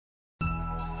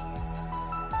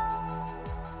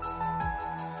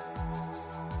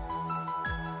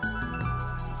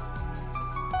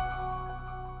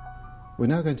We're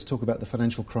now going to talk about the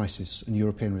financial crisis and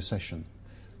European recession,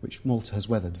 which Malta has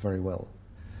weathered very well.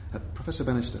 Professor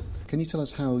Bannister, can you tell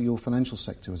us how your financial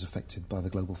sector was affected by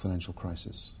the global financial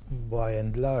crisis? By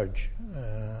and large,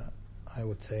 I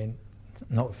would say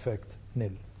no effect,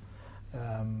 nil.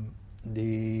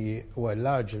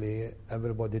 Largely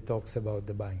everybody talks about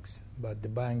the banks, but the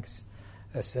banks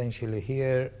essentially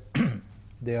here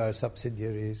they are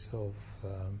subsidiaries of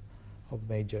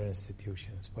major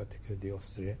institutions, particularly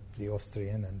the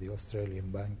Austrian and the Australian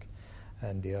bank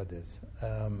and the others.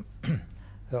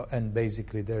 And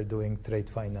basically they're doing trade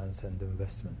finance and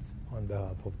investments on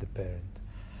behalf of the parent.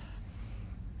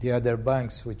 The other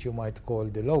banks, which you might call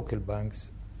the local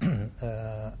banks,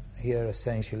 here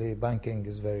essentially banking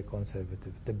is very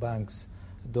conservative. The banks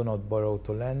do not borrow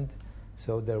to lend,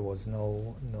 so there was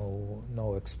no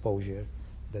exposure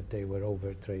that they were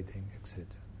over trading, etc.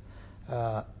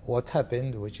 What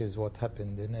happened, which is what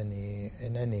happened in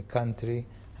any country,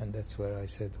 and that's where I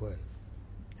said, well,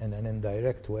 in an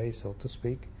indirect way, so to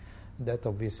speak, that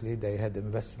obviously they had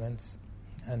investments,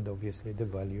 and obviously the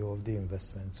value of the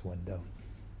investments went down.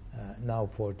 Now,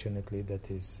 fortunately, that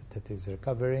is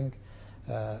recovering.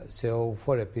 So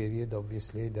for a period,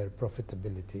 obviously, their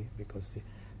profitability, because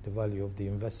the value of the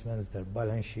investments, their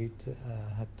balance sheet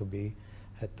had to be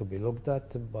looked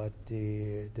at, but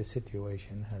the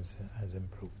situation has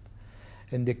improved.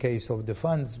 In the case of the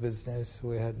funds business,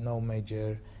 we had no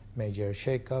major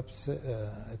shake-ups.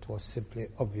 It was simply,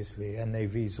 obviously,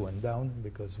 NAVs went down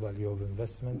because value of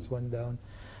investments went down,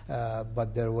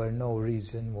 but there were no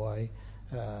reason why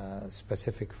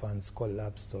specific funds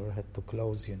collapsed or had to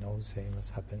close, same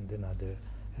as happened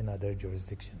in other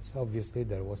jurisdictions. Obviously,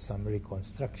 there was some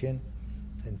reconstruction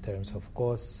in terms of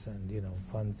costs and,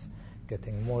 funds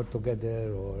getting more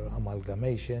together or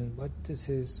amalgamation, but this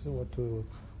is what we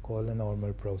call a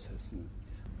normal process.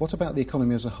 What about the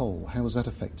economy as a whole? How was that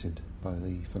affected by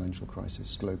the financial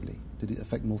crisis globally? Did it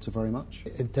affect Malta very much?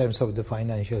 In terms of the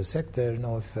financial sector,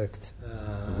 no effect.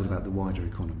 What about the wider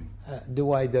economy? The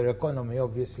wider economy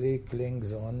obviously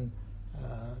clings on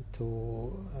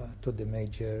to the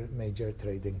major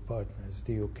trading partners,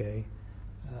 the UK,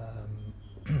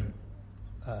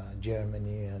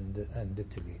 Germany and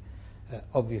Italy.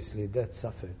 Obviously that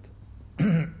suffered.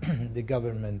 The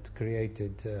government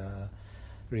created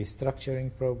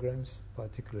restructuring programs,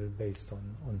 particularly based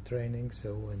on training.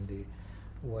 So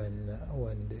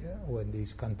when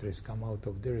these countries come out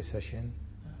of the recession,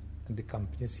 the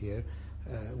companies here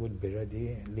would be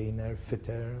ready, leaner,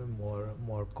 fitter,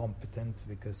 more competent,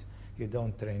 because you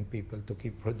don't train people to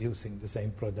keep producing the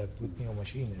same product with new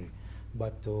machinery,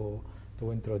 but to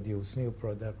introduce new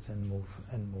products and move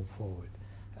forward.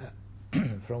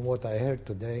 From what I heard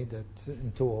today, that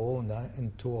in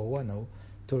 2010,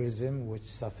 tourism, which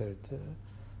suffered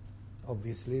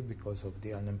obviously because of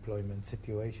the unemployment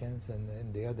situations, and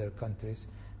in the other countries,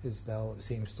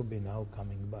 seems to be now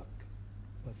coming back.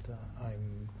 But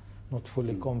I'm not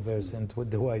fully conversant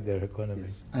with the wider economy.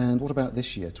 Yes. And what about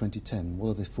this year, 2010?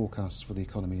 What are the forecasts for the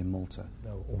economy in Malta?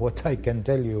 No, what I can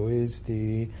tell you is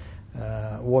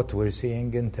what we're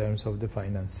seeing in terms of the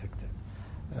finance sector.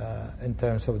 In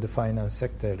terms of the finance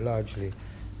sector, largely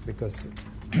because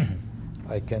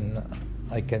I can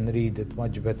read it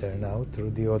much better now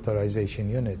through the authorization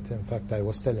unit. In fact, I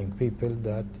was telling people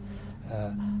that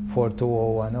for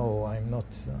 2010,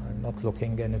 I'm not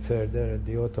looking any further at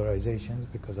the authorizations,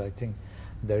 because I think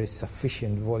there is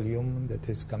sufficient volume that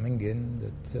is coming in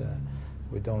that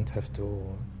we don't have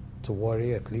to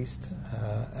worry, at least,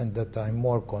 and that I'm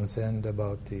more concerned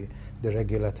about the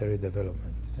regulatory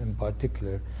development. In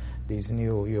particular, these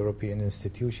new European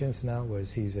institutions now, where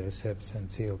CSER, SEPS and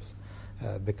CEOPS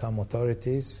become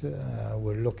authorities.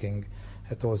 We're looking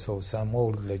at also some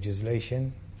old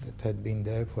legislation that had been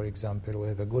there. For example, we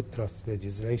have a good trust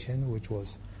legislation which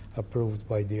was approved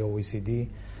by the OECD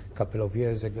a couple of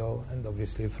years ago, and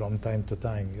obviously from time to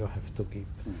time you have to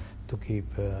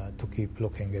keep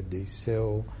looking at this.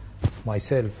 So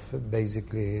myself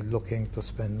basically looking to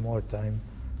spend more time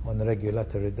on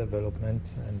regulatory development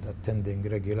and attending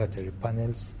regulatory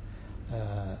panels,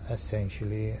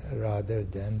 essentially, rather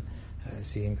than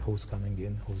seeing who's coming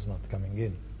in, who's not coming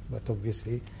in. But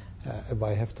obviously, if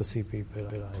I have to see people,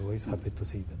 I'm always happy to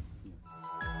see them.